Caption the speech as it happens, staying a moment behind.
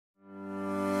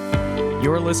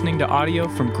You're listening to audio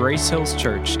from Grace Hills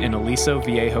Church in Aliso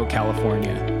Viejo,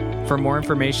 California. For more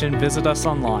information, visit us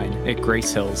online at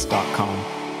gracehills.com.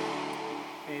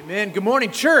 Amen. Good morning,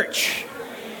 church.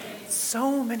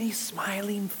 So many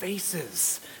smiling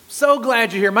faces. So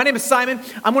glad you're here. My name is Simon.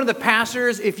 I'm one of the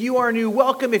pastors. If you are new,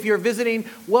 welcome. If you're visiting,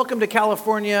 welcome to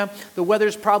California. The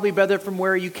weather's probably better from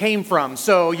where you came from,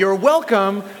 so you're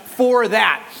welcome for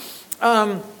that.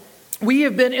 We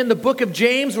have been in the book of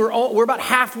James. We're about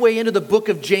halfway into the book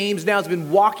of James now. It's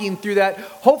been walking through that.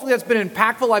 Hopefully that's been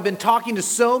impactful. I've been talking to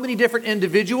so many different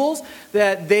individuals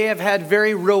that they have had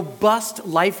very robust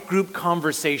life group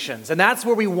conversations. And that's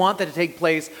where we want that to take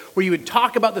place, where you would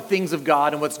talk about the things of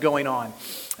God and what's going on.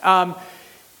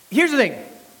 Here's the thing.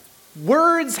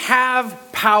 Words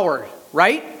have power,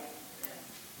 right?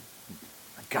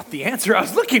 I got the answer I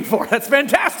was looking for. That's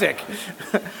fantastic.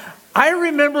 I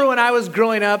remember when I was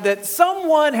growing up that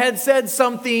someone had said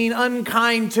something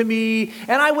unkind to me,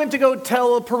 and I went to go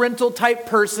tell a parental type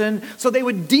person so they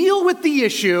would deal with the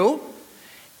issue,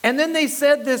 and then they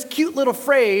said this cute little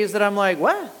phrase that I'm like,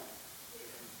 what?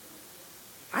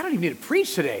 I don't even need to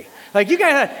preach today. Like, you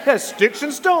guys, sticks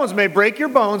and stones may break your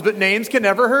bones, but names can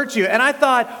never hurt you. And I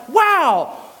thought,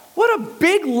 wow, what a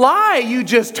big lie you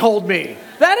just told me.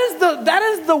 That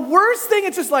is the worst thing.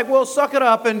 It's just like, well, suck it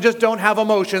up and just don't have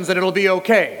emotions and it'll be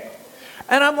okay.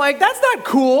 And I'm like, that's not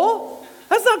cool.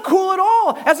 That's not cool at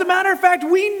all. As a matter of fact,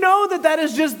 we know that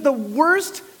is just the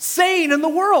worst saying in the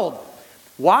world.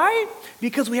 Why?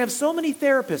 Because we have so many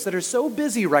therapists that are so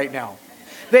busy right now.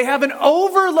 They have an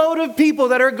overload of people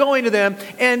that are going to them,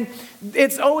 and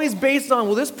it's always based on,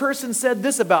 well, this person said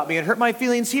this about me and hurt my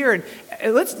feelings here.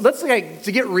 And let's like,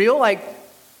 to get real, like,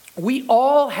 we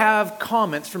all have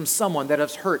comments from someone that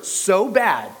has hurt so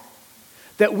bad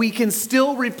that we can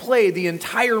still replay the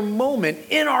entire moment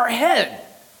in our head.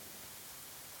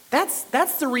 That's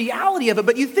the reality of it.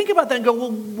 But you think about that and go,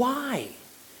 well, why?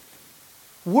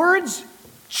 Words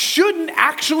shouldn't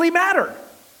actually matter.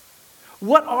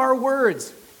 What are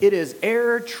words? It is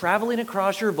air traveling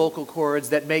across your vocal cords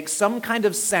that makes some kind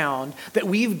of sound that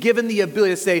we've given the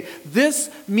ability to say, this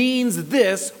means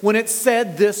this when it's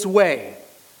said this way.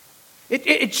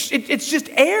 It's just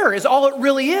air is all it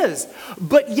really is.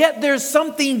 But yet there's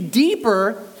something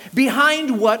deeper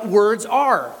behind what words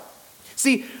are.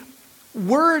 See,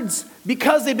 words,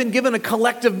 because they've been given a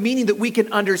collective meaning that we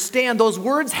can understand, those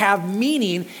words have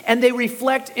meaning and they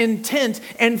reflect intent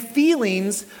and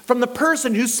feelings from the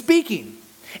person who's speaking.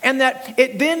 And that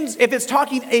it then, if it's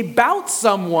talking about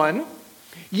someone,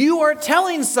 you are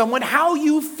telling someone how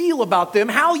you feel about them,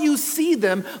 how you see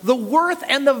them, the worth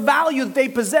and the value that they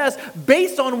possess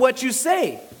based on what you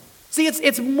say. See,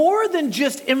 it's more than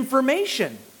just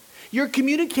information. You're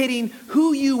communicating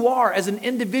who you are as an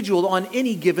individual on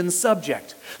any given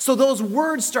subject. So those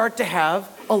words start to have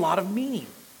a lot of meaning.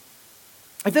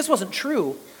 If this wasn't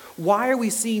true, why are we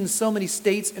seeing so many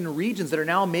states and regions that are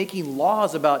now making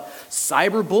laws about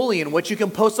cyberbullying and what you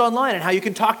can post online and how you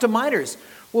can talk to minors?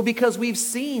 Well, because we've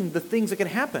seen the things that can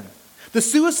happen. The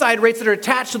suicide rates that are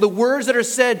attached to the words that are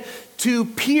said to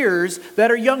peers that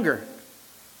are younger.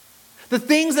 The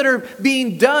things that are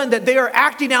being done, that they are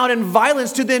acting out in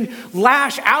violence to then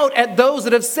lash out at those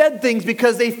that have said things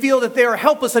because they feel that they are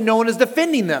helpless and no one is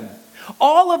defending them.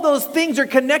 All of those things are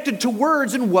connected to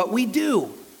words and what we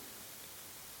do.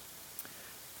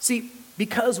 See,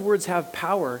 because words have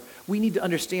power, we need to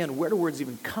understand, where do words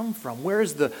even come from? Where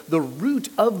is the root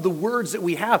of the words that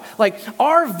we have? Like,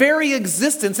 our very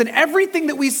existence and everything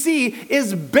that we see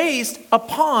is based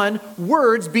upon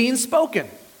words being spoken.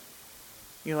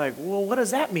 You're like, well, what does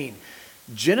that mean?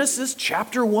 Genesis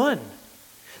chapter 1.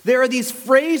 There are these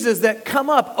phrases that come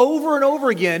up over and over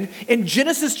again in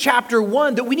Genesis chapter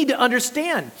 1 that we need to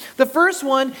understand. The first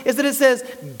one is that it says,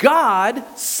 God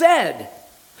said.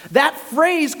 That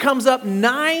phrase comes up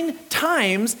 9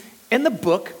 times in the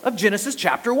book of Genesis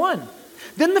chapter 1.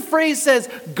 Then the phrase says,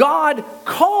 God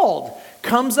called,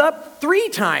 comes up 3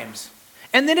 times.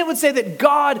 And then it would say that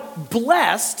God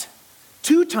blessed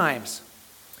 2 times.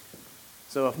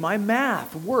 So if my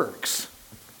math works,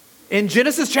 in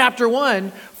Genesis chapter 1,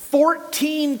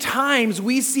 14 times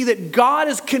we see that God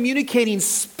is communicating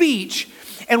speech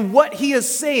and what he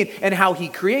is saying and how he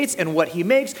creates and what he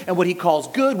makes and what he calls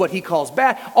good, what he calls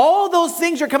bad. All those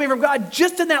things are coming from God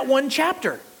just in that one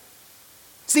chapter.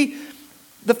 See,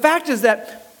 the fact is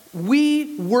that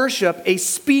we worship a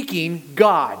speaking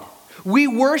God. We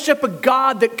worship a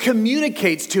God that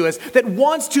communicates to us, that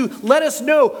wants to let us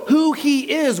know who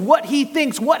he is, what he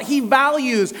thinks, what he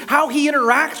values, how he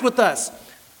interacts with us.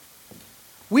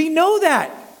 We know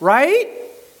that, right?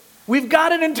 We've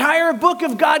got an entire book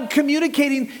of God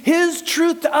communicating his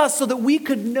truth to us so that we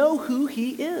could know who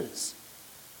he is.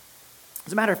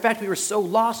 As a matter of fact, we were so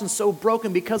lost and so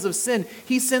broken because of sin.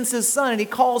 He sends his son, and he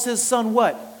calls his son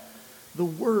what? The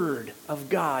Word of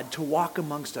God to walk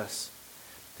amongst us.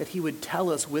 That he would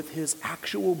tell us with his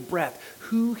actual breath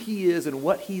who he is and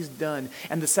what he's done,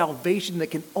 and the salvation that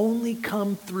can only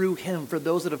come through him for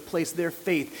those that have placed their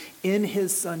faith in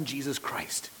his son, Jesus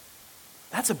Christ.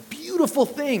 That's a beautiful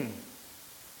thing.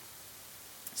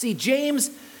 See,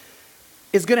 James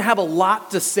is going to have a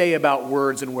lot to say about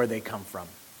words and where they come from.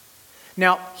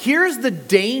 Now, here's the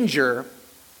danger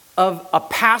of a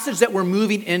passage that we're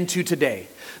moving into today.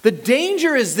 The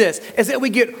danger is this, is that we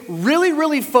get really,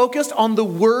 really focused on the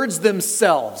words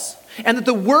themselves, and that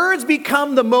the words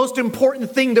become the most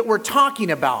important thing that we're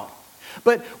talking about.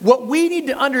 But what we need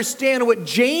to understand, what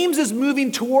James is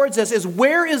moving towards us, is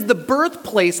where is the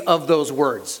birthplace of those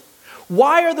words?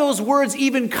 Why are those words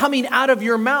even coming out of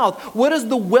your mouth? What is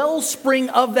the wellspring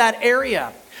of that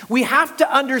area? We have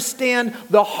to understand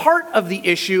the heart of the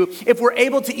issue if we're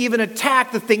able to even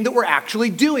attack the thing that we're actually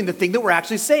doing, the thing that we're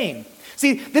actually saying.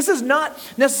 See, this is not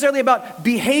necessarily about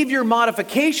behavior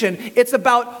modification. It's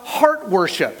about heart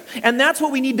worship. And that's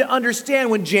what we need to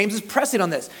understand when James is pressing on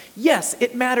this. Yes,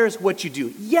 it matters what you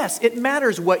do. Yes, it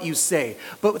matters what you say.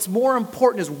 But what's more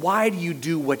important is why do you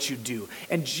do what you do?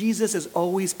 And Jesus is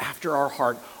always after our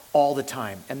heart all the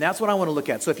time. And that's what I want to look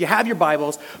at. So if you have your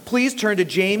Bibles, please turn to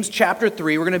James chapter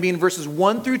 3. We're going to be in verses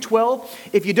 1 through 12.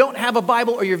 If you don't have a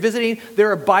Bible or you're visiting,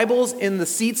 there are Bibles in the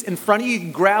seats in front of you. You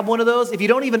can grab one of those. If you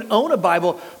don't even own a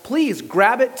Bible, please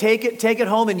grab it, take it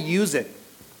home, and use it.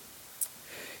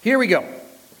 Here we go.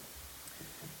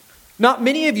 Not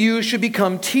many of you should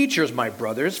become teachers, my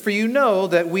brothers, for you know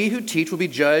that we who teach will be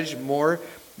judged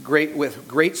with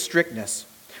great strictness.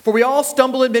 For we all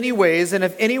stumble in many ways, and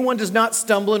if anyone does not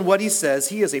stumble in what he says,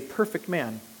 he is a perfect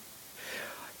man,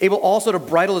 able also to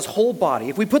bridle his whole body.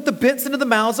 If we put the bits into the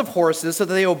mouths of horses so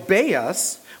that they obey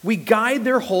us, we guide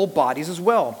their whole bodies as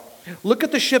well. Look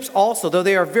at the ships also, though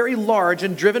they are very large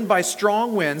and driven by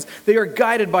strong winds, they are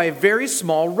guided by a very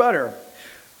small rudder,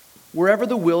 wherever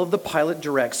the will of the pilot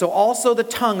directs. So also the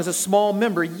tongue is a small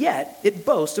member, yet it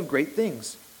boasts of great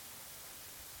things.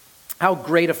 How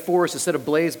great a forest is set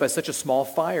ablaze by such a small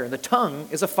fire. And the tongue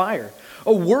is a fire,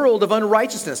 a world of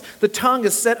unrighteousness. The tongue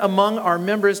is set among our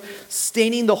members,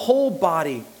 staining the whole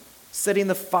body, setting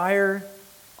on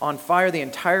fire the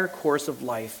entire course of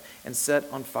life, and set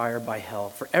on fire by hell.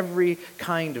 For every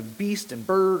kind of beast and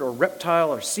bird or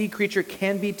reptile or sea creature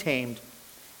can be tamed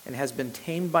and has been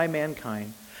tamed by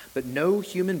mankind. But no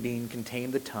human being can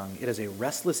tame the tongue. It is a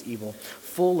restless evil,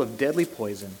 full of deadly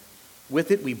poison. With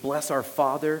it we bless our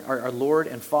Lord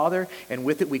and Father, and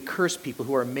with it we curse people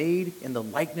who are made in the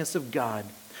likeness of God.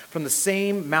 From the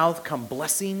same mouth come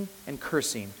blessing and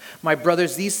cursing. My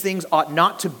brothers, these things ought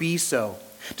not to be so.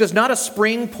 Does not a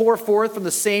spring pour forth from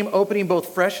the same opening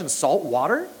both fresh and salt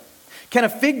water? Can a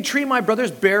fig tree, my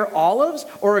brothers, bear olives,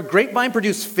 or a grapevine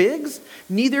produce figs?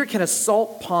 Neither can a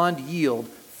salt pond yield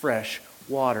fresh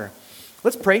water.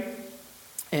 Let's pray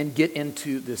and get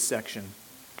into this section.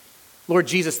 Lord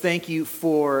Jesus, thank you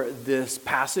for this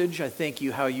passage. I thank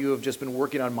you how you have just been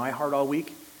working on my heart all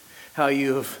week, how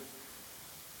you have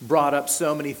brought up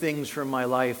so many things from my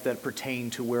life that pertain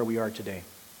to where we are today.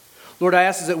 Lord, I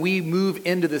ask that we move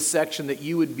into this section that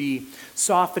you would be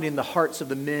softening the hearts of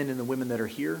the men and the women that are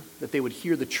here, that they would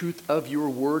hear the truth of your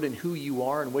word and who you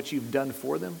are and what you've done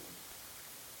for them.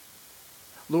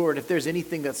 Lord, if there's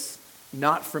anything that's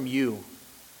not from you,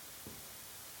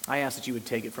 I ask that you would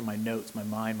take it from my notes, my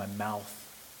mind, my mouth.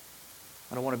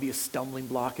 I don't want to be a stumbling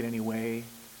block in any way,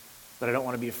 but I don't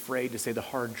want to be afraid to say the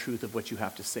hard truth of what you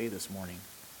have to say this morning.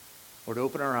 Lord,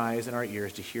 open our eyes and our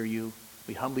ears to hear you.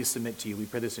 We humbly submit to you. We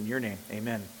pray this in your name.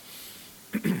 Amen.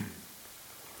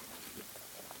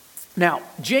 Now,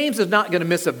 James is not going to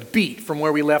miss a beat from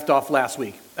where we left off last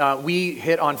week. We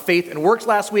hit on faith and works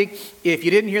last week. If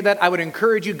you didn't hear that, I would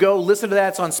encourage you, go listen to that.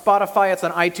 It's on Spotify. It's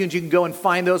on iTunes. You can go and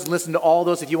find those and listen to all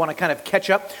those if you want to kind of catch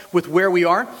up with where we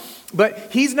are. But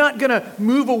he's not going to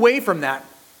move away from that.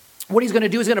 What he's going to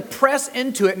do is going to press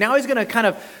into it. Now he's going to kind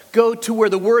of go to where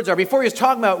the words are. Before he was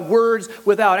talking about words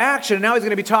without action, and now he's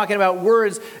going to be talking about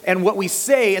words and what we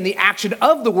say and the action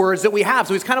of the words that we have.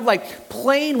 So he's kind of like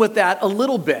playing with that a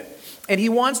little bit. And he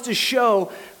wants to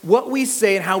show what we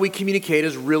say and how we communicate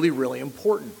is really, really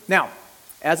important. Now,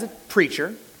 as a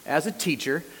preacher, as a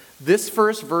teacher, this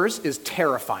first verse is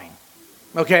terrifying.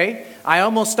 Okay? I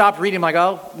almost stopped reading. I'm like,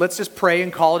 oh, let's just pray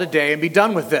and call it a day and be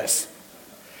done with this.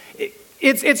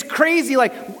 It's crazy.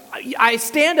 Like, I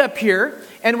stand up here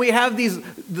and we have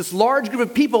this large group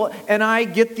of people, and I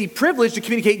get the privilege to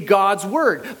communicate God's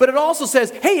word. But it also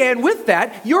says, hey, and with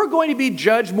that, you're going to be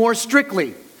judged more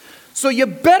strictly. So you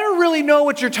better really know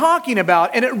what you're talking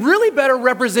about, and it really better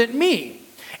represent me.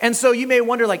 And so you may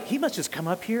wonder, like, he must just come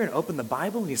up here and open the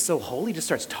Bible, and he's so holy, just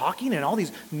starts talking and all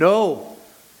these. No,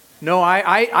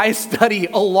 I study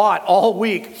a lot all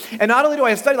week. And not only do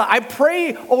I study a lot, I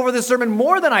pray over this sermon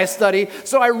more than I study,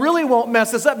 so I really won't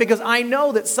mess this up, because I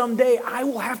know that someday I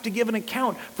will have to give an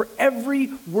account for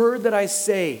every word that I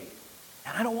say.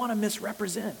 And I don't want to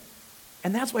misrepresent.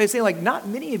 And that's why I say, like, not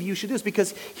many of you should do this,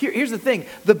 because here's the thing.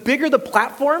 The bigger the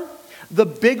platform, the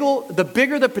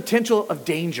bigger the potential of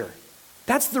danger.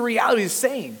 That's the reality he's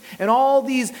saying. And all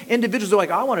these individuals are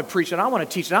like, I want to preach and I want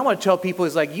to teach and I want to tell people,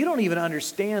 is like, you don't even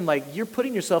understand, like, you're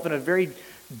putting yourself in a very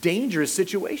dangerous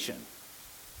situation.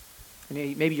 And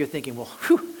maybe you're thinking, well,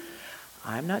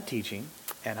 I'm not teaching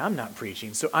and I'm not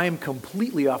preaching, so I am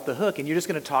completely off the hook, and you're just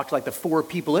going to talk to like the 4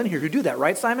 people in here who do that,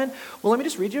 right, Simon? Well, let me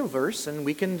just read you a verse and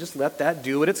we can just let that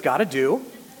do what it's got to do.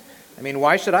 I mean,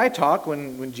 why should I talk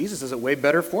when Jesus does it way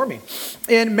better for me?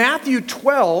 In Matthew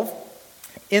 12,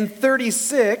 in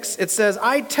 36, it says,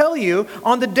 I tell you,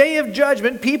 on the day of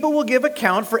judgment, people will give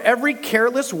account for every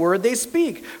careless word they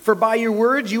speak. For by your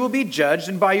words you will be judged,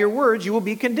 and by your words you will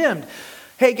be condemned.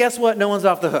 Hey, guess what? No one's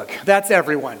off the hook. That's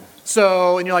everyone.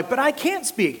 So, and you're like, but I can't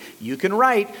speak. You can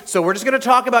write. So we're just going to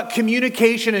talk about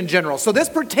communication in general. So this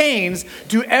pertains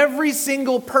to every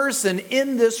single person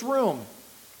in this room.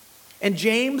 And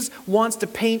James wants to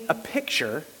paint a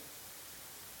picture,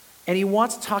 and he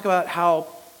wants to talk about how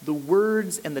the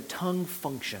words and the tongue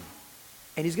function.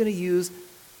 And he's going to use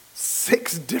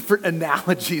 6 different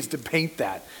analogies to paint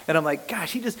that. And I'm like,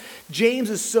 gosh,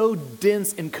 James is so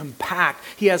dense and compact.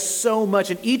 He has so much,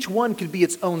 and each one could be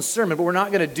its own sermon, but we're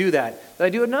not going to do that. Did I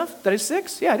do enough? Did I do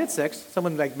 6? Yeah, I did 6.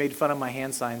 Someone like made fun of my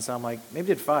hand sign, so I'm like,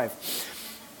 maybe I did 5.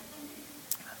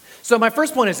 So my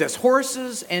first point is this: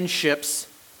 horses and ships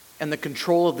and the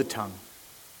control of the tongue.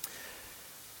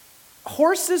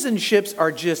 Horses and ships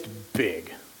are just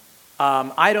big.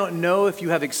 I don't know if you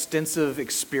have extensive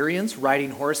experience riding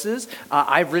horses.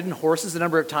 I've ridden horses a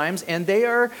number of times, and they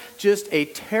are just a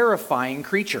terrifying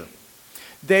creature.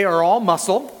 They are all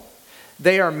muscle.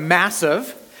 They are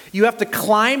massive. You have to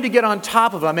climb to get on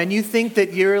top of them, and you think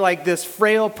that you're like this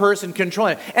frail person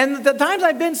controlling it. And the times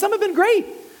I've been, some have been great.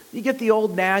 You get the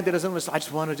old nag that doesn't, I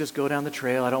just want to just go down the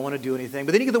trail. I don't want to do anything.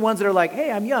 But then you get the ones that are like, hey,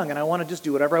 I'm young and I want to just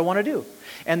do whatever I want to do.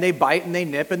 And they bite and they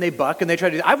nip and they buck and they try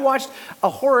to do. I've watched a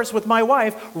horse with my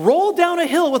wife roll down a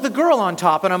hill with a girl on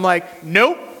top, and I'm like,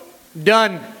 nope,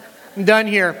 done. I'm done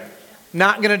here.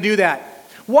 Not going to do that.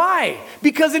 Why?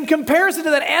 Because in comparison to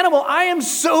that animal, I am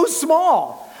so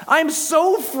small. I'm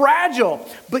so fragile.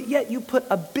 But yet you put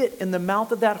a bit in the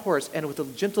mouth of that horse, and with a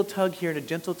gentle tug here and a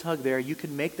gentle tug there, you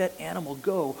can make that animal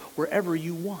go wherever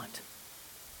you want.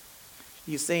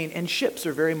 He's saying, and ships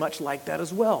are very much like that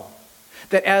as well.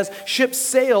 That as ships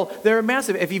sail, they're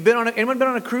massive. Have you anyone been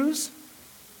on a cruise?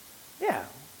 Yeah,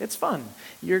 it's fun.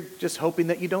 You're just hoping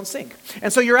that you don't sink.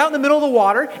 And so you're out in the middle of the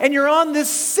water, and you're on this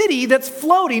city that's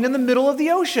floating in the middle of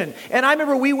the ocean. And I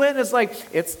remember we went, and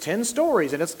it's 10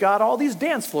 stories, and it's got all these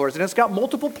dance floors, and it's got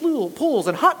multiple pools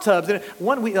and hot tubs. And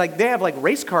they have like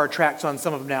race car tracks on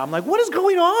some of them now. I'm like, what is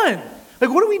going on? Like,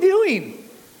 what are we doing?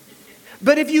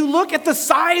 But if you look at the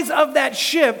size of that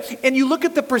ship, and you look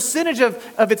at the percentage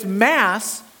of its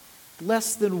mass,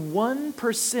 less than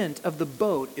 1% of the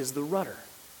boat is the rudder.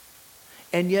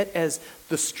 And yet as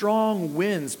the strong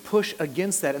winds push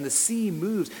against that and the sea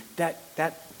moves, that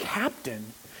captain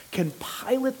can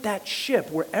pilot that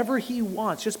ship wherever he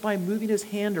wants just by moving his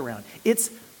hand around.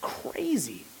 It's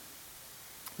crazy.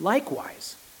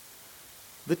 Likewise,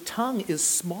 the tongue is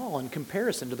small in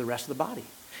comparison to the rest of the body.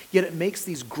 Yet it makes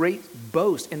these great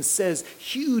boasts and says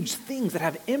huge things that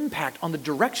have impact on the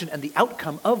direction and the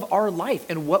outcome of our life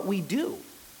and what we do.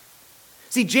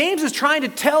 See, James is trying to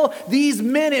tell these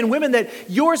men and women that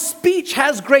your speech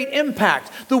has great impact.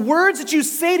 The words that you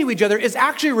say to each other is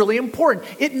actually really important.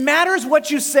 It matters what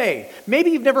you say.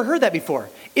 Maybe you've never heard that before.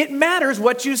 It matters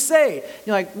what you say.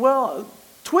 You're like, well,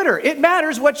 Twitter, it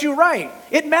matters what you write.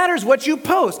 It matters what you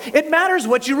post. It matters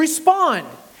what you respond.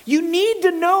 You need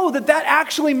to know that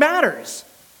actually matters.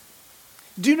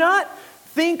 Do not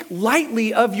think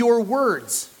lightly of your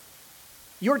words.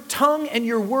 Your tongue and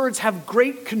your words have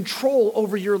great control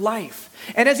over your life.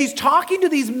 And as he's talking to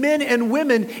these men and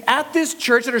women at this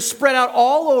church that are spread out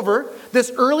all over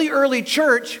this early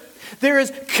church, There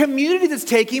is community that's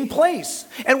taking place.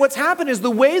 And what's happened is the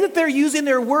way that they're using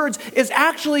their words is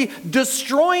actually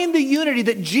destroying the unity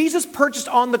that Jesus purchased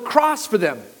on the cross for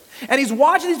them. And he's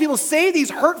watching these people say these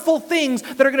hurtful things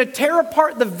that are going to tear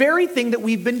apart the very thing that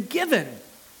we've been given.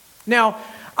 Now,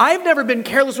 I've never been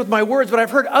careless with my words, but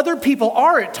I've heard other people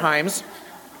are at times.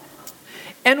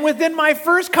 And within my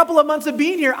first couple of months of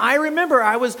being here, I remember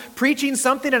I was preaching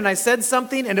something and I said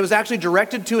something and it was actually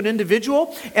directed to an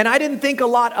individual and I didn't think a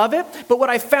lot of it, but what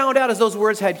I found out is those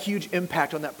words had huge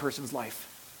impact on that person's life.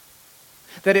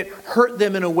 That it hurt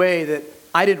them in a way that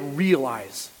I didn't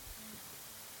realize.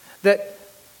 That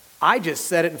I just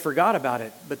said it and forgot about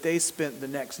it, but they spent the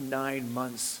next 9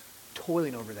 months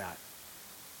toiling over that.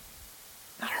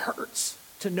 That hurts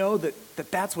to know that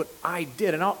that's what I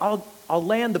did. And I'll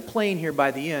land the plane here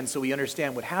by the end so we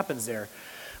understand what happens there.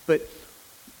 But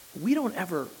we don't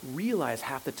ever realize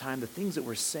half the time the things that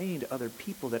we're saying to other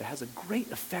people that has a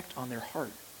great effect on their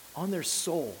heart, on their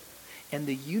soul, and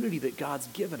the unity that God's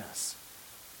given us.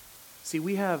 See,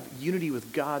 we have unity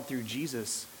with God through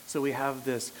Jesus, so we have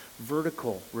this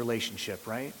vertical relationship,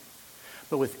 right?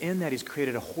 But within that, he's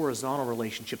created a horizontal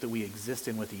relationship that we exist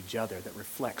in with each other that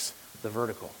reflects the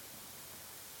vertical.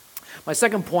 My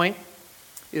second point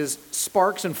is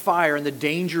sparks and fire and the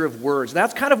danger of words.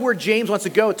 That's kind of where James wants to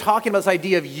go, talking about this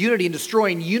idea of unity and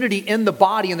destroying unity in the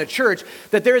body, in the church,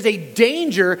 that there is a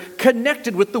danger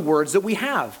connected with the words that we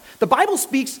have. The Bible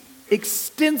speaks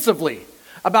extensively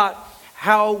about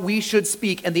how we should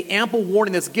speak and the ample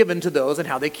warning that's given to those and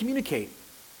how they communicate.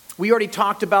 We already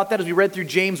talked about that as we read through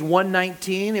James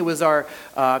 1:19. It was our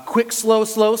quick, slow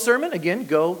sermon. Again, I'm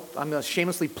going to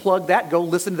shamelessly plug that. Go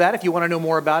listen to that if you want to know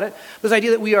more about it. This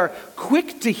idea that we are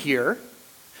quick to hear,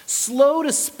 slow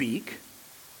to speak,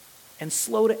 and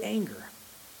slow to anger.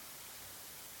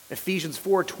 Ephesians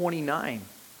 4:29.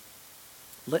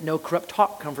 Let no corrupt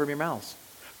talk come from your mouths.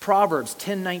 Proverbs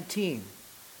 10:19.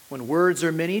 When words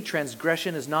are many,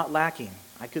 transgression is not lacking.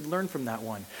 I could learn from that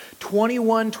one.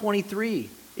 21:23.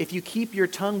 If you keep your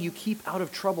tongue, you keep out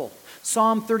of trouble.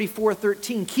 Psalm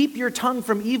 34:13. Keep your tongue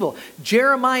from evil.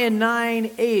 Jeremiah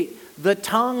 9:8. The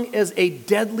tongue is a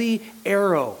deadly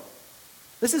arrow.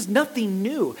 This is nothing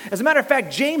new. As a matter of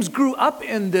fact, James grew up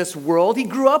in this world. He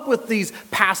grew up with these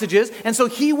passages, and so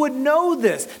he would know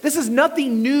this. This is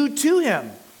nothing new to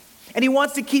him. And he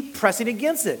wants to keep pressing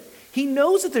against it. He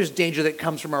knows that there's danger that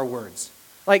comes from our words.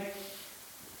 Like,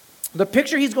 the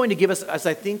picture he's going to give us, as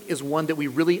I think, is one that we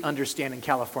really understand in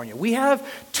California. We have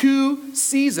 2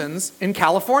 seasons in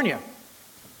California.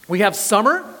 We have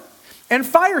summer and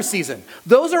fire season.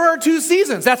 Those are our 2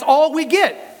 seasons. That's all we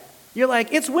get. You're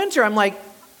like, it's winter. I'm like,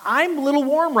 I'm a little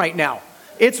warm right now.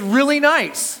 It's really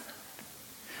nice.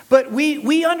 But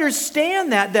we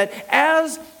understand that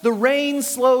as the rain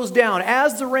slows down,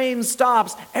 as the rain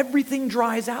stops, everything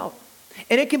dries out.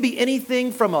 And it can be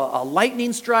anything from a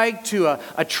lightning strike to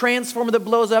a transformer that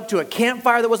blows up to a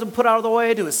campfire that wasn't put out of the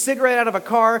way to a cigarette out of a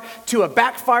car to a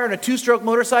backfire in a 2-stroke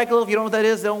motorcycle. If you don't know what that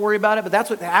is, don't worry about it. But that's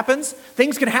what happens.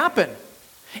 Things can happen.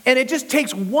 And it just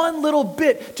takes one little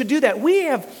bit to do that. We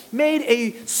have made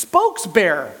a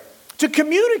spokesbearer to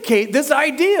communicate this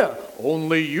idea.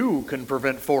 Only you can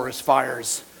prevent forest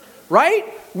fires. Right?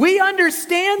 We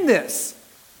understand this.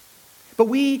 But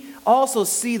we also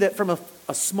see that from a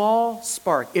small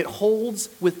spark, it holds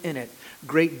within it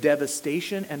great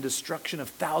devastation and destruction of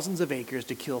thousands of acres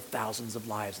to kill thousands of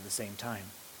lives at the same time.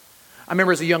 I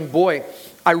remember as a young boy,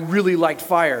 I really liked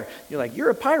fire. You're like, you're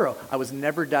a pyro. I was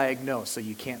never diagnosed, so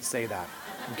you can't say that,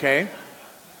 okay?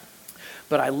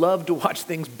 But I loved to watch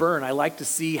things burn. I liked to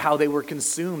see how they were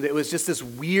consumed. It was just this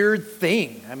weird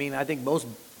thing. I mean, I think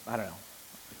I don't know.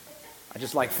 I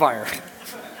just like fire.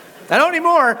 I don't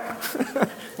anymore.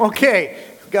 Okay,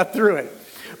 got through it.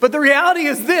 But the reality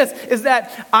is this, is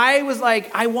that I was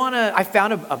like, I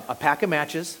found a pack of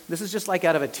matches. This is just like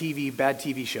out of a bad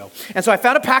TV show. And so I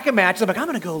found a pack of matches. I'm like, I'm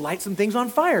going to go light some things on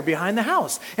fire behind the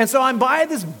house. And so I'm by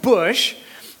this bush,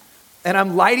 and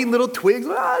I'm lighting little twigs.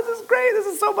 Oh, this is great. This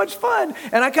is so much fun.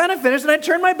 And I kind of finished, and I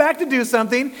turned my back to do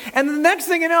something. And the next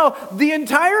thing you know, the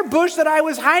entire bush that I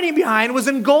was hiding behind was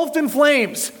engulfed in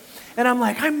flames. And I'm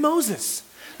like, I'm Moses.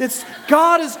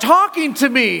 God is talking to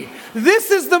me.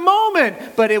 This is the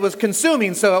moment. But it was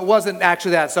consuming, so it wasn't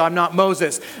actually that. So I'm not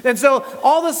Moses. And so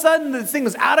all of a sudden, the thing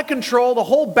was out of control. The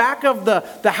whole back of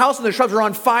the house and the shrubs were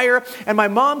on fire. And my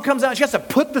mom comes out, and she has to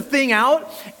put the thing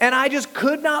out. And I just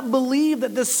could not believe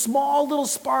that this small little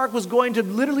spark was going to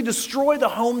literally destroy the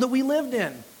home that we lived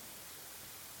in.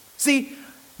 See,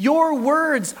 your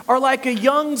words are like a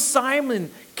young Simon,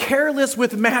 careless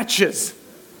with matches.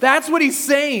 That's what he's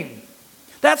saying.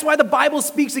 That's why the Bible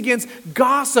speaks against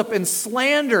gossip and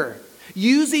slander,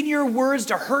 using your words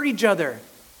to hurt each other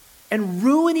and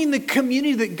ruining the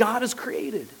community that God has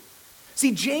created.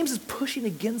 See, James is pushing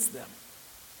against them.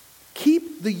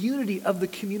 Keep the unity of the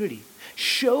community.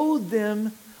 Show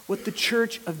them what the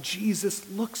church of Jesus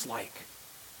looks like.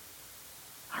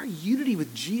 Our unity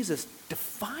with Jesus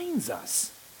defines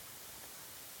us.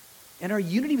 And our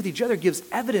unity with each other gives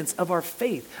evidence of our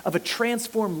faith, of a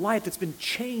transformed life that's been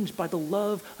changed by the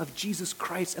love of Jesus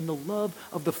Christ and the love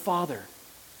of the Father.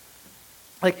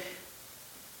 Like,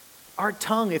 our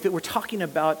tongue, if it were talking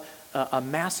about a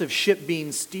massive ship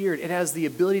being steered, it has the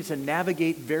ability to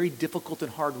navigate very difficult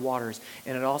and hard waters,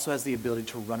 and it also has the ability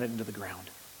to run it into the ground.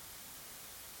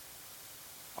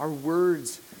 Our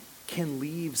words can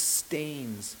leave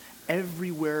stains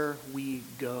everywhere we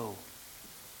go.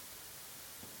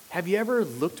 Have you ever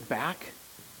looked back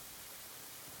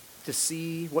to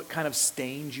see what kind of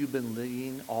stains you've been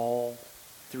leaving all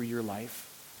through your life?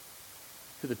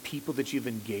 To the people that you've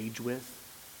engaged with?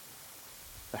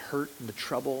 The hurt and the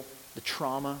trouble, the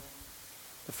trauma,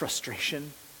 the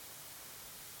frustration,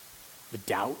 the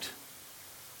doubt.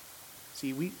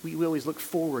 See, we always look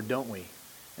forward, don't we?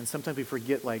 And sometimes we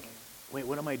forget, like, wait,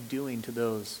 what am I doing to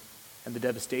those and the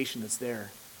devastation that's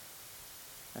there?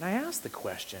 And I ask the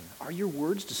question, are your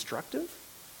words destructive?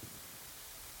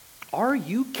 Are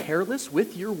you careless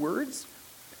with your words?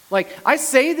 Like, I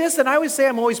say this and I always say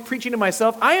I'm always preaching to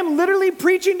myself. I am literally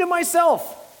preaching to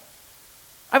myself.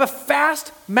 I have a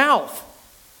fast mouth.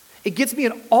 It gets me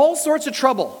in all sorts of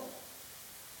trouble.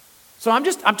 So I'm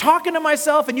talking to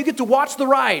myself, and you get to watch the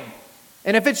ride.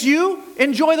 And if it's you,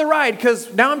 enjoy the ride,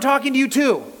 because now I'm talking to you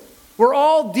too. We're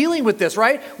all dealing with this,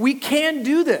 right? We can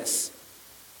do this.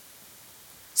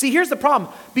 See, here's the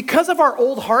problem. Because of our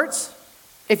old hearts,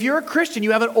 if you're a Christian,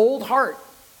 you have an old heart.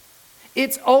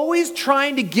 It's always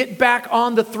trying to get back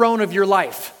on the throne of your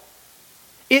life.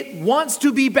 It wants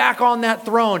to be back on that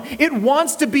throne. It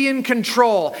wants to be in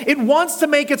control. It wants to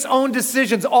make its own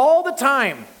decisions all the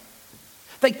time.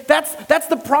 Like, that's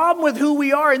the problem with who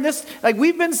we are. And this, like,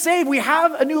 we've been saved. We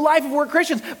have a new life if we're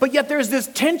Christians. But yet there's this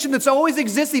tension that's always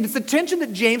existing. It's the tension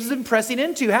that James has been pressing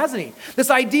into, hasn't he? This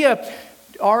idea,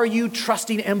 are you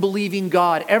trusting and believing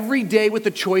God every day with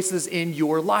the choices in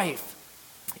your life?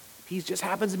 He just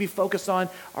happens to be focused on,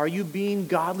 are you being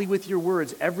godly with your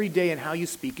words every day in how you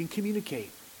speak and communicate?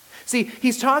 See,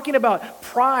 he's talking about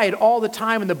pride all the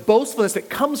time and the boastfulness that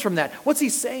comes from that. What's he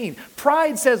saying?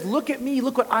 Pride says, look at me,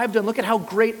 look what I've done, look at how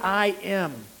great I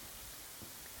am.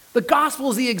 The gospel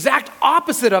is the exact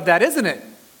opposite of that, isn't it?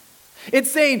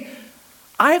 It's saying,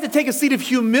 I have to take a seat of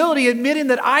humility, admitting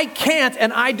that I can't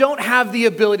and I don't have the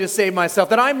ability to save myself,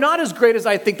 that I'm not as great as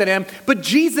I think that I am, but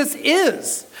Jesus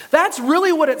is. That's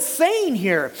really what it's saying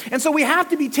here. And so we have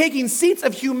to be taking seats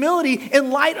of humility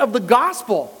in light of the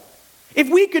gospel. If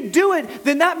we could do it,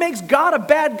 then that makes God a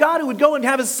bad God who would go and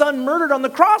have his son murdered on the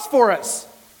cross for us.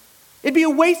 It'd be a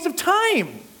waste of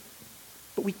time.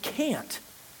 But we can't.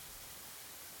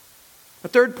 The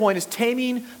third point is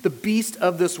taming the beast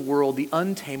of this world, the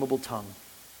untamable tongue.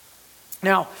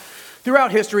 Now,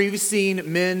 throughout history, we've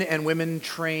seen men and women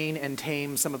train and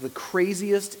tame some of the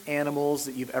craziest animals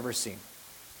that you've ever seen.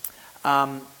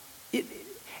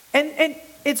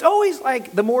 It's always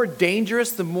like the more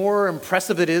dangerous, the more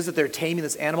impressive it is that they're taming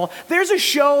this animal. There's a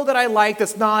show that I like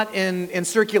that's not in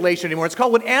circulation anymore. It's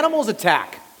called When Animals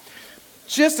Attack.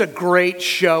 Just a great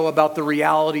show about the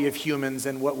reality of humans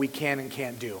and what we can and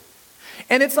can't do.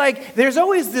 And it's like there's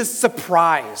always this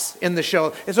surprise in the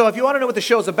show. And so if you want to know what the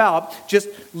show's about, just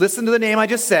listen to the name I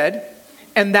just said,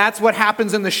 and that's what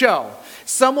happens in the show.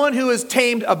 Someone who has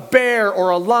tamed a bear or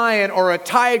a lion or a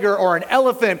tiger or an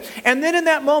elephant. And then in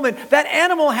that moment, that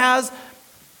animal has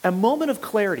a moment of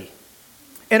clarity,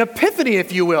 an epiphany,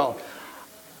 if you will.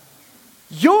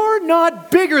 You're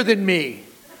not bigger than me.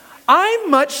 I'm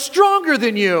much stronger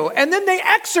than you. And then they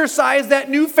exercise that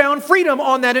newfound freedom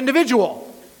on that individual.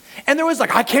 And there was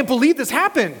like, I can't believe this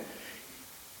happened.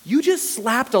 You just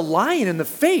slapped a lion in the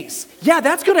face. Yeah,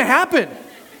 that's going to happen.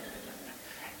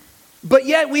 But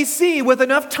yet we see with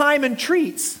enough time and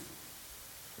treats,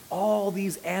 all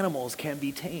these animals can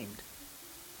be tamed.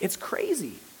 It's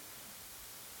crazy.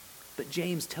 But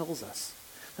James tells us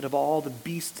that of all the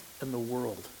beasts in the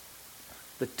world,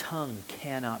 the tongue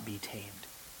cannot be tamed.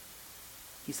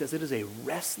 He says it is a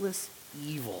restless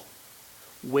evil,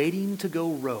 waiting to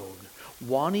go rogue,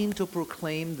 wanting to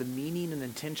proclaim the meaning and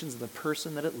intentions of the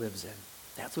person that it lives in.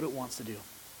 That's what it wants to do.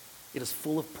 It is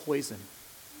full of poison.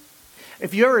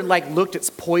 If you ever looked at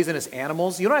poisonous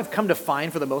animals, you know what I've come to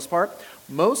find for the most part?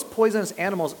 Most poisonous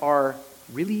animals are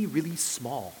really, really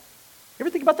small. You ever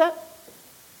think about that?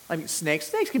 I mean, snakes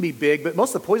can be big, but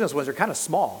most of the poisonous ones are kind of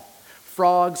small.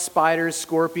 Frogs, spiders,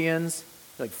 scorpions.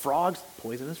 Like frogs,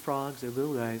 poisonous frogs, they're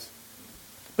little guys.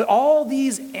 But all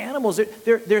these animals,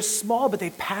 they're small, but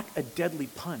they pack a deadly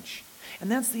punch.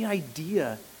 And that's the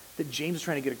idea that James is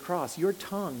trying to get across. Your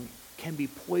tongue can be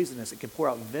poisonous. It can pour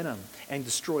out venom and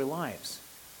destroy lives.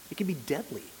 It can be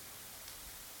deadly.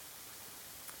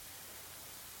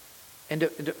 And to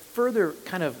further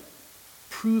kind of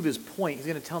prove his point, he's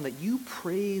going to tell them that you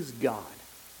praise God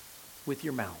with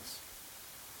your mouths.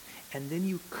 And then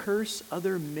you curse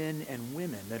other men and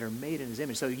women that are made in his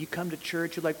image. So you come to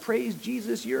church, you're like, praise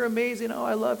Jesus, you're amazing, oh,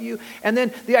 I love you. And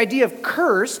then the idea of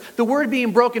curse, the word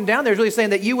being broken down there is really saying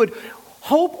that you would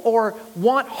hope or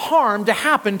want harm to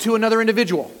happen to another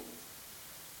individual.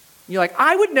 You're like,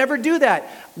 I would never do that.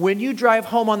 When you drive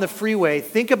home on the freeway,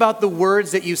 think about the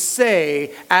words that you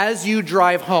say as you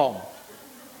drive home.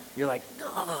 You're like,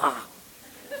 ugh.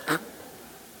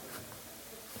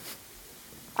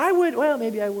 I would, well,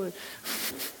 maybe I would.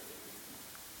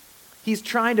 He's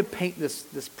trying to paint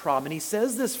this problem, and he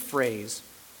says this phrase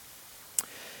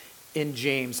in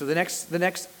James. So the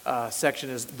next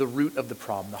section is the root of the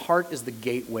problem. The heart is the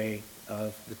gateway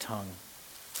of the tongue.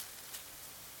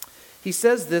 He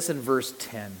says this in verse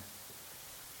 10.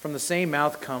 From the same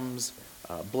mouth comes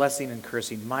blessing and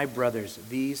cursing. My brothers,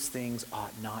 these things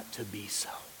ought not to be so.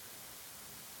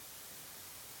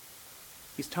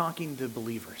 He's talking to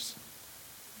believers.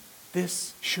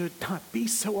 This should not be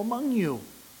so among you.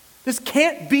 This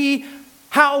can't be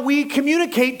how we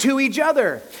communicate to each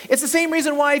other. It's the same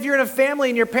reason why if you're in a family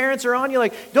and your parents are on you,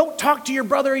 like, don't talk to your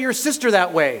brother or your sister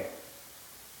that way.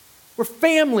 We're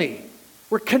family.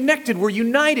 We're connected. We're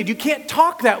united. You can't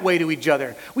talk that way to each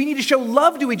other. We need to show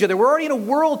love to each other. We're already in a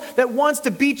world that wants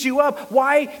to beat you up.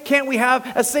 Why can't we have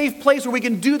a safe place where we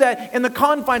can do that in the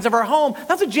confines of our home?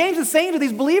 That's what James is saying to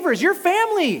these believers. You're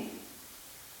family.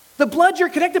 The blood you're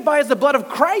connected by is the blood of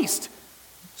Christ,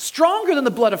 stronger than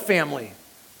the blood of family.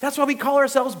 That's why we call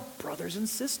ourselves brothers and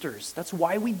sisters. That's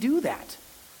why we do that.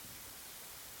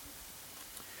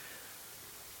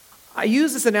 I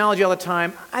use this analogy all the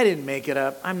time. I didn't make it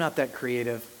up. I'm not that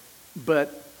creative.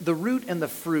 But the root and the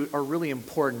fruit are really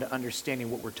important to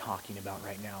understanding what we're talking about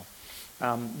right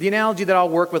now. The analogy that I'll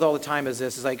work with all the time is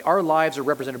this. Is like our lives are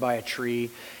represented by a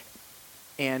tree.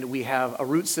 And we have a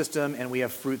root system, and we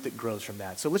have fruit that grows from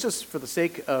that. So let's just, for the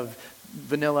sake of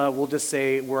vanilla, we'll just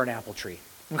say we're an apple tree.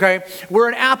 Okay? We're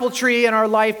an apple tree, and our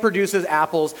life produces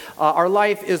apples. Our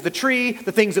life is the tree.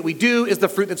 The things that we do is the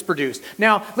fruit that's produced.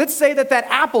 Now, let's say that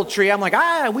apple tree, I'm like,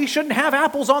 we shouldn't have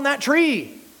apples on that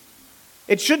tree.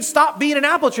 It should stop being an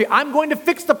apple tree. I'm going to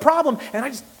fix the problem. And I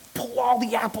just pull all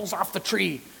the apples off the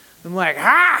tree. I'm like,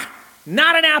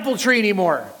 not an apple tree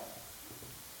anymore.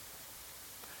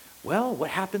 Well, what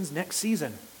happens next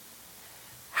season?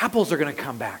 Apples are going to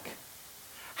come back.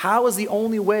 How is the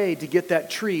only way to get that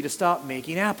tree to stop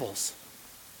making apples?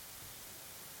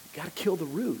 You got to kill the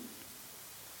root.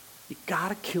 You got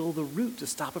to kill the root to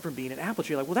stop it from being an apple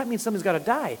tree. Like, well, that means something's got to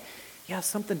die. Yeah,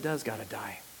 something does got to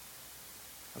die.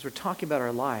 As we're talking about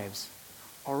our lives,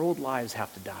 our old lives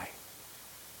have to die.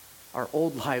 Our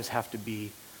old lives have to be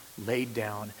laid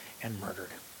down and murdered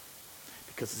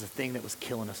because it's a thing that was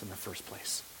killing us in the first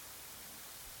place.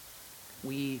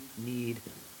 We need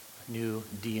a new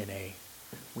DNA.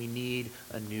 We need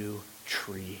a new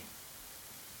tree.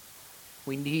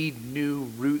 We need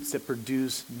new roots that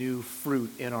produce new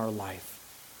fruit in our life.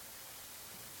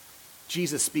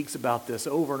 Jesus speaks about this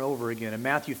over and over again. In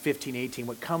Matthew 15:18,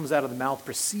 what comes out of the mouth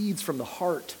proceeds from the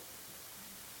heart.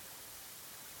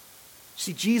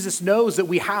 See, Jesus knows that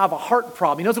we have a heart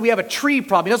problem. He knows that we have a tree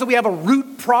problem. He knows that we have a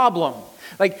root problem.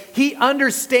 Like, he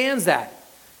understands that.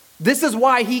 This is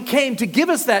why he came to give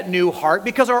us that new heart,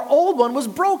 because our old one was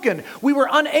broken. We were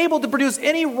unable to produce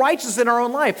any righteousness in our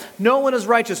own life. No one is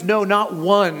righteous. No, not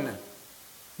one.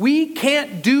 We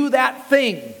can't do that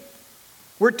thing.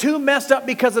 We're too messed up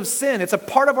because of sin. It's a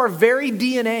part of our very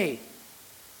DNA.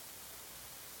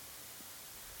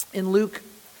 In Luke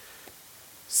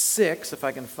 6, if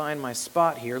I can find my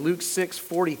spot here, Luke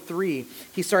 6:43,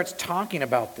 he starts talking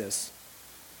about this.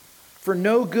 For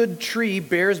no good tree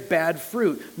bears bad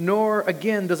fruit, nor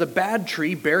again does a bad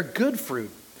tree bear good fruit.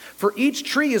 For each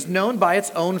tree is known by its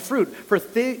own fruit. For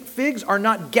figs are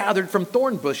not gathered from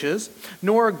thorn bushes,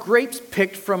 nor are grapes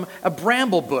picked from a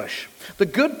bramble bush. The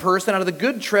good person out of the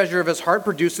good treasure of his heart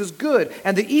produces good,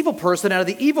 and the evil person out of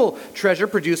the evil treasure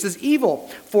produces evil.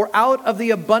 For out of the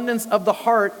abundance of the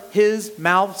heart his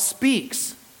mouth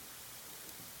speaks.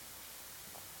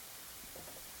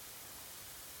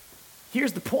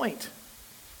 Here's the point.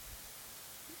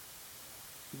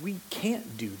 we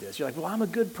can't do this. You're like, well, I'm a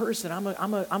good person.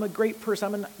 I'm a great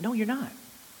person. No, you're not.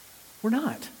 We're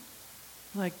not.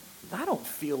 Like, I don't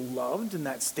feel loved in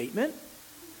that statement.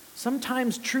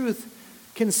 Sometimes truth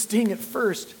can sting at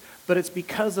first, but it's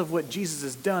because of what Jesus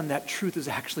has done, that truth is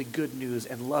actually good news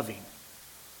and loving.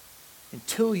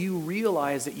 Until you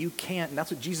realize that you can't, and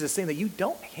that's what Jesus is saying, that you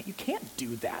can't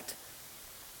do that.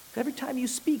 Every time you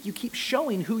speak, you keep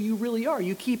showing who you really are.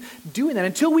 You keep doing that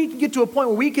until we get to a point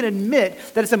where we can admit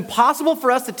that it's impossible for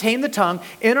us to tame the tongue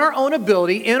in our own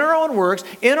ability, in our own works,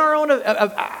 in our own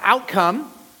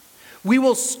outcome. We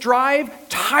will strive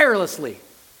tirelessly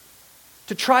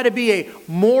to try to be a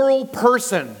moral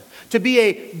person, to be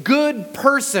a good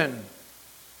person,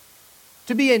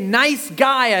 to be a nice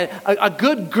guy, a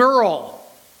good girl.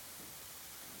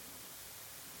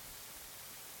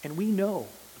 And we know,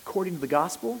 according to the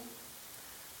gospel,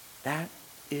 that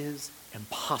is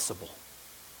impossible.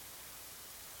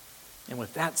 And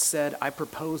with that said, I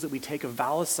propose that we take a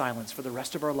vow of silence for the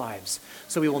rest of our lives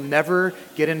so we will never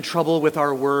get in trouble with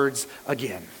our words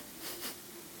again.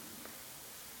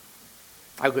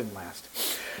 I wouldn't last.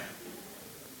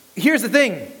 Here's the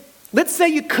thing. Let's say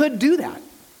you could do that.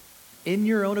 In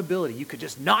your own ability, you could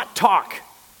just not talk.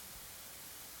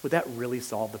 Would that really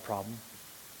solve the problem?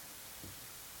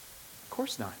 Of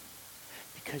course not.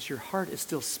 Because your heart is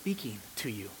still speaking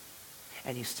to you.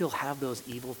 And you still have those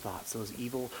evil thoughts, those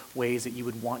evil ways that you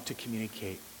would want to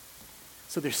communicate.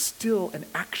 So there's still an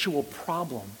actual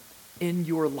problem in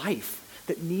your life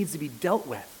that needs to be dealt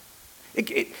with.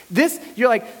 You're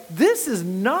like, this is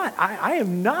not, I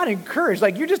am not encouraged.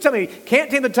 Like, you're just telling me,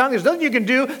 can't tame the tongue, there's nothing you can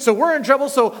do, so we're in trouble.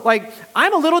 So, like,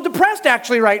 I'm a little depressed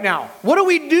actually right now. What do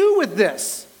we do with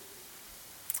this?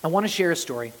 I want to share a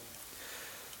story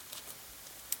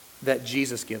that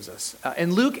Jesus gives us.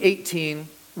 In Luke 18,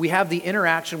 we have the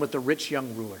interaction with the rich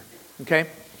young ruler, okay?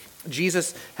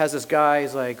 Jesus has this guy,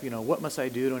 he's like, what must I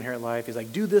do to inherit life? He's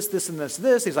like, do this, this, and this,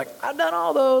 this. He's like, I've done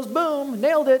all those, boom,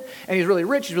 nailed it. And he's really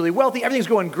rich, he's really wealthy, everything's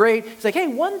going great. He's like, hey,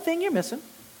 one thing you're missing.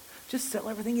 Just sell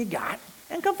everything you got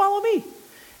and come follow me.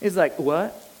 He's like,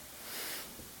 what?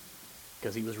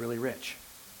 Because he was really rich.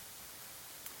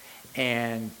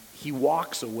 And he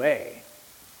walks away.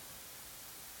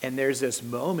 And there's this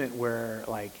moment where,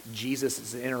 like, Jesus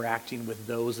is interacting with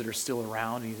those that are still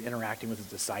around, and he's interacting with his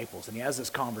disciples. And he has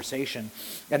this conversation,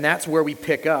 and that's where we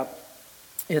pick up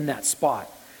in that spot.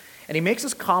 And he makes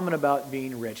this comment about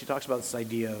being rich. He talks about this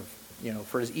idea of,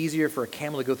 for it's easier for a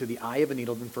camel to go through the eye of a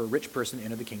needle than for a rich person to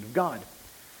enter the kingdom of God.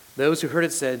 Those who heard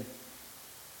it said,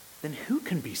 then who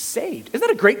can be saved? Isn't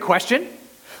that a great question?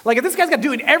 Like, if this guy's got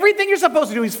doing everything you're supposed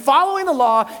to do, he's following the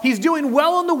law, he's doing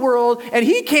well in the world, and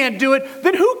he can't do it,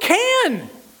 then who can?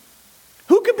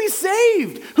 Who can be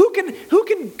saved? Who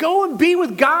can go and be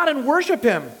with God and worship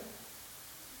him?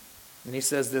 And he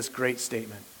says this great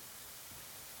statement.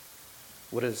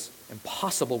 What is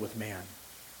impossible with man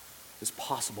is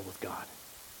possible with God.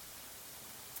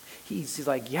 He's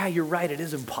like, yeah, you're right, it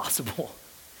is impossible.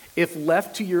 If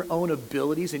left to your own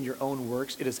abilities and your own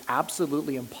works, it is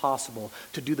absolutely impossible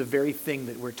to do the very thing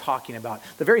that we're talking about,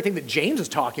 the very thing that James is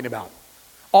talking about.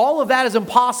 All of that is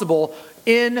impossible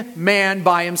in man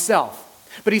by himself.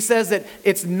 But he says that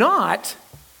it's not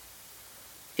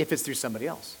if it's through somebody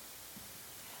else.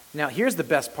 Now, here's the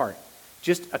best part.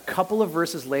 Just a couple of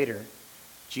verses later,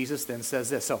 Jesus then says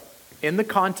this. So, in the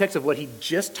context of what he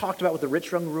just talked about with the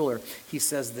rich young ruler, he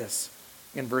says this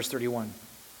in verse 31.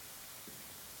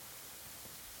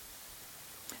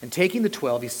 And taking the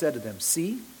 12, he said to them,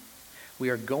 see,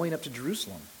 we are going up to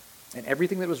Jerusalem, and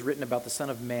everything that was written about the Son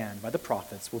of Man by the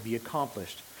prophets will be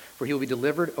accomplished. For he will be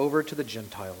delivered over to the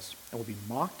Gentiles, and will be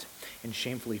mocked and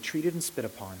shamefully treated and spit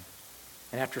upon.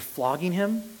 And after flogging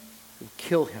him, they will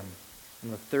kill him.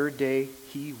 And on the third day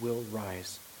he will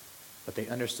rise. But they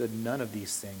understood none of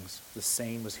these things. The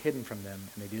saying was hidden from them,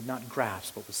 and they did not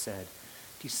grasp what was said.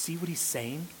 Do you see what he's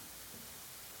saying?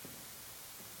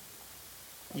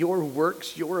 Your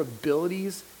works, your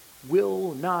abilities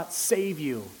will not save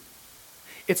you.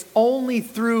 It's only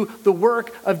through the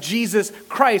work of Jesus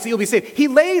Christ that you'll be saved. He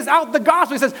lays out the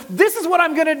gospel. He says, this is what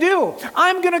I'm going to do.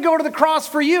 I'm going to go to the cross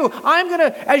for you. I'm going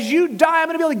to, as you die, I'm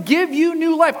going to be able to give you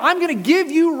new life. I'm going to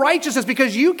give you righteousness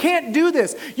because you can't do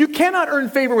this. You cannot earn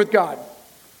favor with God.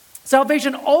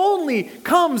 Salvation only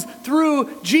comes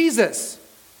through Jesus.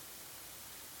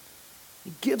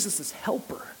 He gives us this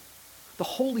helper, the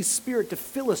Holy Spirit, to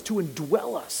fill us, to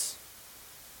indwell us.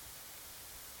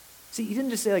 See, he didn't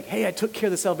just say like, hey, I took care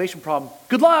of the salvation problem.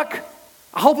 Good luck.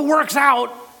 I hope it works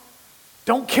out.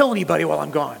 Don't kill anybody while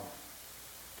I'm gone.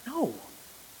 No.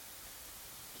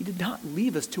 He did not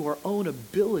leave us to our own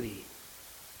ability.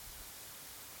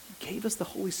 He gave us the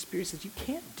Holy Spirit. He says, you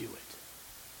can't do it.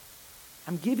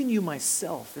 I'm giving you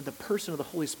myself in the person of the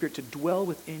Holy Spirit to dwell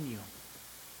within you,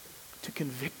 to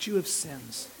convict you of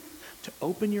sins, to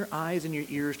open your eyes and your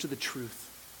ears to the truth,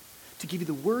 to give you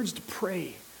the words to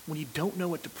pray when you don't know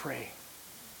what to pray,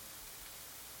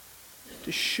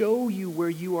 to show you where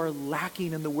you are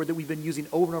lacking in the word that we've been using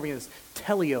over and over again, this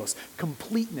teleos,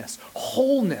 completeness,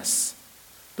 wholeness,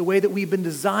 the way that we've been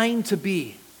designed to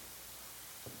be.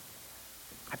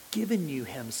 I've given you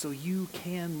him so you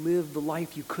can live the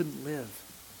life you couldn't live.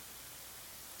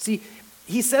 See,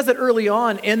 he says it early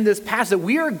on in this passage that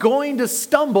we are going to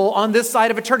stumble on this side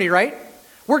of eternity, right?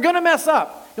 We're going to mess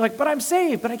up. You're like, but I'm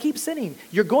saved, but I keep sinning.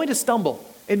 You're going to stumble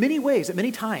in many ways, at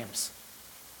many times.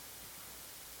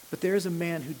 But there is a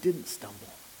man who didn't stumble.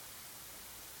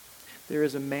 There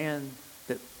is a man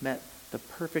that met the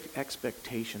perfect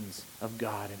expectations of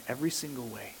God in every single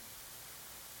way.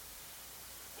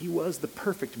 He was the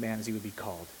perfect man, as he would be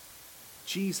called.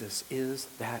 Jesus is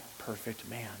that perfect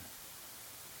man.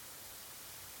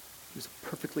 He was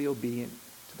perfectly obedient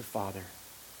to the Father.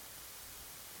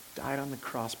 Died on the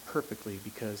cross perfectly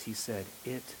because he said,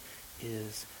 it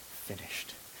is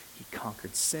finished. He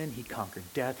conquered sin. He conquered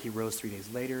death. He rose 3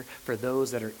 days later. For those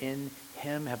that are in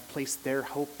him, have placed their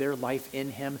hope, their life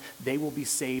in him, they will be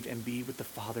saved and be with the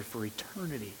Father for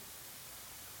eternity.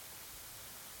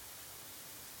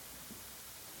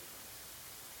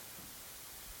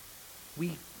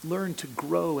 We learn to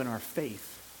grow in our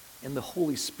faith in the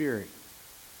Holy Spirit.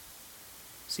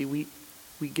 See, we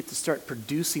get to start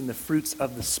producing the fruits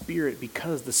of the Spirit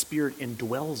because the Spirit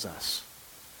indwells us.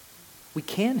 We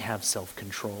can have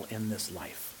self-control in this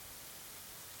life.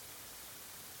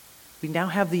 We now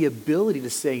have the ability to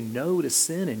say no to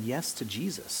sin and yes to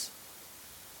Jesus.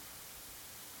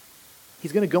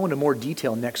 He's going to go into more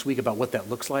detail next week about what that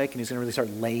looks like, and he's going to really start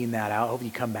laying that out. I hope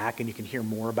you come back and you can hear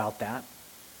more about that.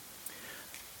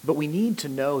 But we need to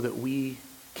know that we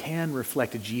can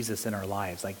reflect Jesus in our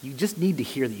lives. Like, you just need to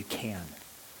hear that you can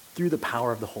through the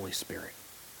power of the Holy Spirit.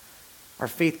 Our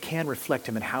faith can reflect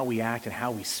him in how we act and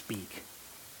how we speak.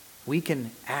 We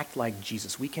can act like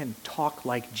Jesus. We can talk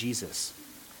like Jesus.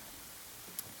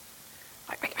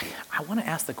 I want to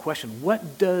ask the question,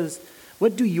 what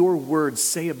do your words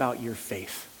say about your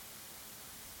faith?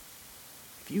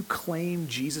 If you claim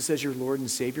Jesus as your Lord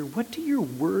and Savior, what do your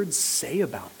words say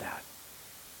about that?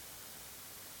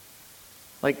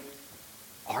 Like,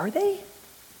 are they?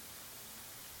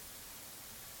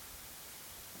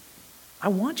 I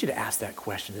want you to ask that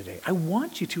question today. I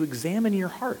want you to examine your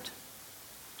heart.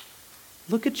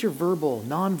 Look at your verbal,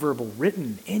 nonverbal,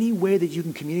 written, any way that you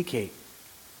can communicate.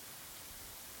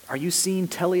 Are you seeing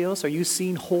teleos? Are you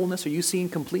seeing wholeness? Are you seeing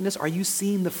completeness? Are you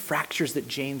seeing the fractures that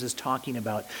James is talking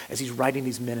about as he's writing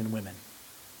these men and women?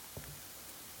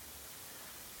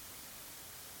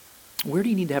 Where do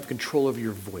you need to have control over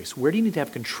your voice? Where do you need to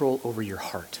have control over your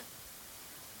heart?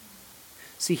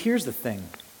 See, here's the thing.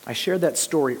 I shared that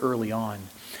story early on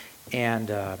and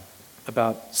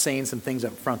about saying some things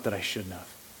up front that I shouldn't have.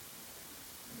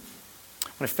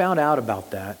 When I found out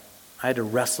about that, I had to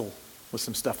wrestle with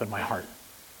some stuff in my heart.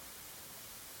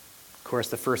 Of course,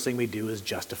 the first thing we do is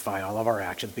justify all of our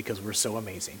actions because we're so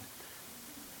amazing.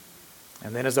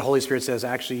 And then as the Holy Spirit says,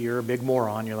 actually, you're a big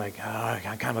moron, you're like,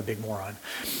 I'm kind of a big moron.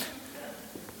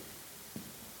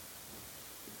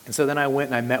 And so then I went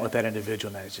and I met with that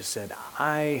individual and I just said,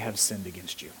 I have sinned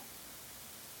against you.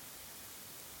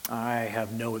 I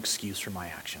have no excuse for my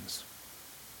actions.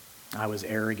 I was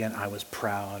arrogant, I was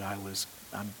proud, I was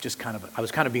kind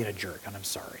of being a jerk, and I'm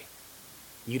sorry.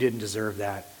 You didn't deserve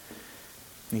that.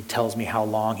 And he tells me how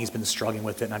long he's been struggling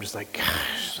with it, and I'm just like,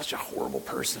 gosh, such a horrible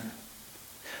person.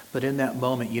 But in that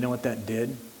moment, you know what that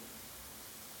did?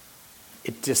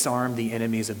 It disarmed the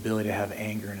enemy's ability to have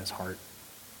anger in his heart.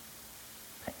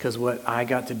 Because what I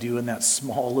got to do in that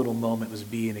small little moment was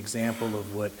be an example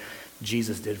of what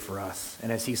Jesus did for us.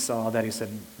 And as he saw that, he said,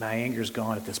 my anger's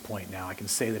gone at this point now. I can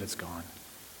say that it's gone.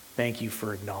 Thank you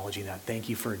for acknowledging that. Thank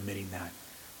you for admitting that.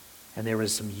 And there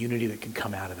was some unity that could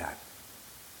come out of that.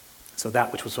 So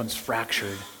that which was once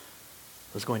fractured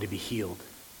was going to be healed.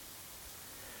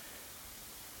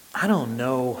 I don't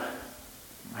know.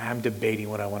 I'm debating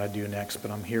what I want to do next,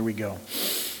 but here we go.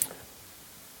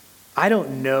 I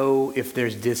don't know if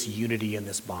there's disunity in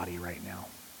this body right now.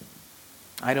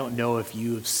 I don't know if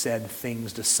you've said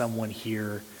things to someone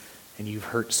here and you've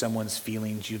hurt someone's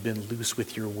feelings. You've been loose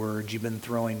with your words. You've been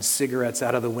throwing cigarettes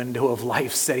out of the window of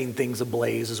life, setting things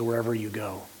ablaze wherever you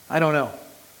go. I don't know.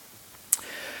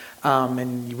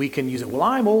 And we can use it. Well,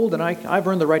 I'm old and I've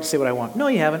earned the right to say what I want. No,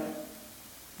 you haven't.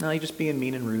 No, you're just being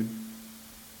mean and rude.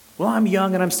 Well, I'm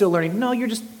young and I'm still learning. No, you're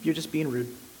just being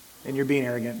rude. and you're being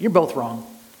arrogant. You're both wrong.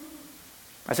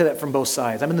 I say that from both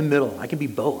sides. I'm in the middle. I can be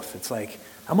both. It's like,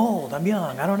 I'm old, I'm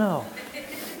young, I don't know.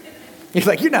 He's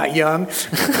like, you're not young.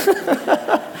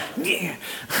 Yeah.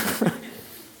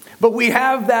 But we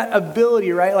have that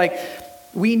ability, right? Like,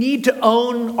 we need to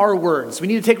own our words. We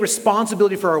need to take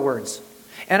responsibility for our words.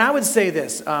 And I would say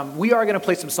this, we are going to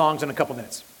play some songs in a couple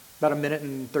minutes, about 1 minute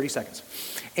and 30 seconds.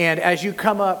 And as you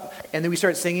come up and then we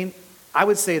start singing, I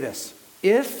would say this,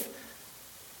 if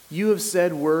you have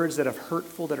said words that are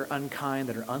hurtful, that are unkind,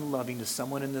 that are unloving to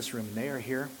someone in this room, and they are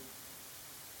here,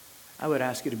 I would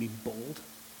ask you to be bold.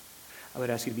 I would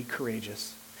ask you to be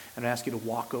courageous. And I'd ask you to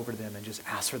walk over to them and just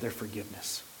ask for their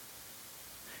forgiveness.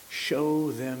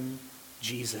 Show them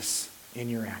Jesus in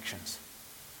your actions.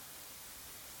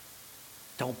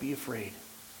 Don't be afraid.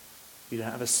 We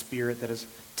don't have a spirit that is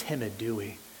timid, do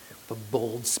we? The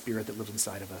bold spirit that lives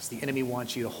inside of us. The enemy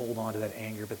wants you to hold on to that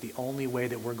anger, but the only way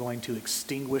that we're going to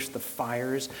extinguish the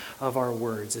fires of our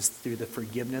words is through the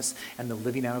forgiveness and the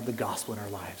living out of the gospel in our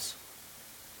lives.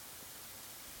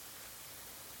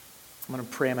 I'm going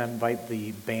to pray. I'm going to invite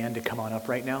the band to come on up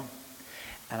right now.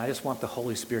 And I just want the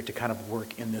Holy Spirit to kind of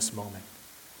work in this moment.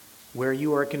 Where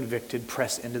you are convicted,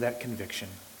 press into that conviction.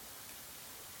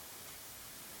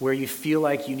 Where you feel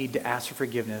like you need to ask for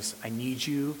forgiveness, I need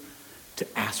you to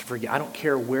ask for forgiveness. I don't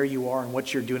care where you are and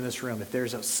what you're doing in this room. If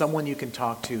there's someone you can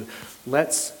talk to,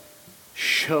 let's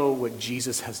show what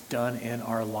Jesus has done in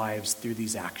our lives through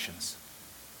these actions.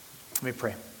 Let me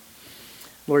pray.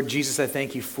 Lord Jesus, I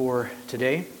thank you for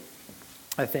today.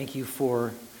 I thank you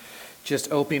for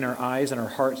just opening our eyes and our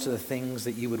hearts to the things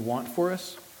that you would want for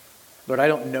us. Lord, I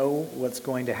don't know what's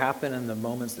going to happen in the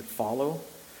moments that follow.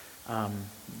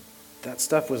 That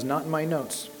stuff was not in my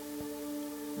notes.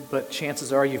 But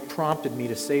chances are you've prompted me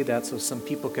to say that so some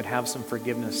people could have some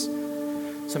forgiveness.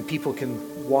 Some people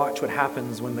can watch what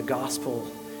happens when the gospel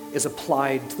is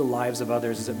applied to the lives of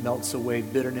others as it melts away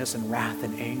bitterness and wrath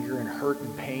and anger and hurt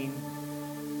and pain.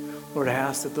 Lord, I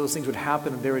ask that those things would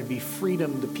happen and there would be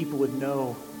freedom, that people would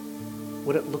know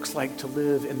what it looks like to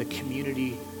live in the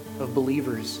community of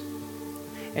believers.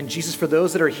 And Jesus, for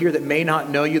those that are here that may not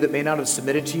know you, that may not have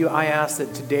submitted to you, I ask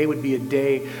that today would be a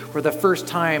day for the first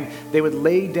time they would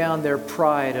lay down their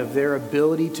pride of their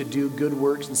ability to do good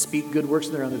works and speak good works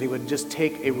on their own, that they would just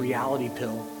take a reality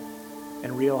pill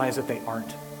and realize that they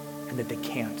aren't and that they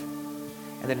can't.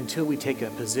 And that until we take a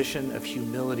position of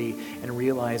humility and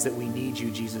realize that we need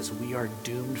you, Jesus, we are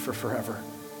doomed for forever.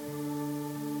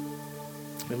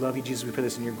 We love you, Jesus. We pray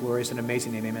this in your glorious and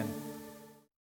amazing name. Amen.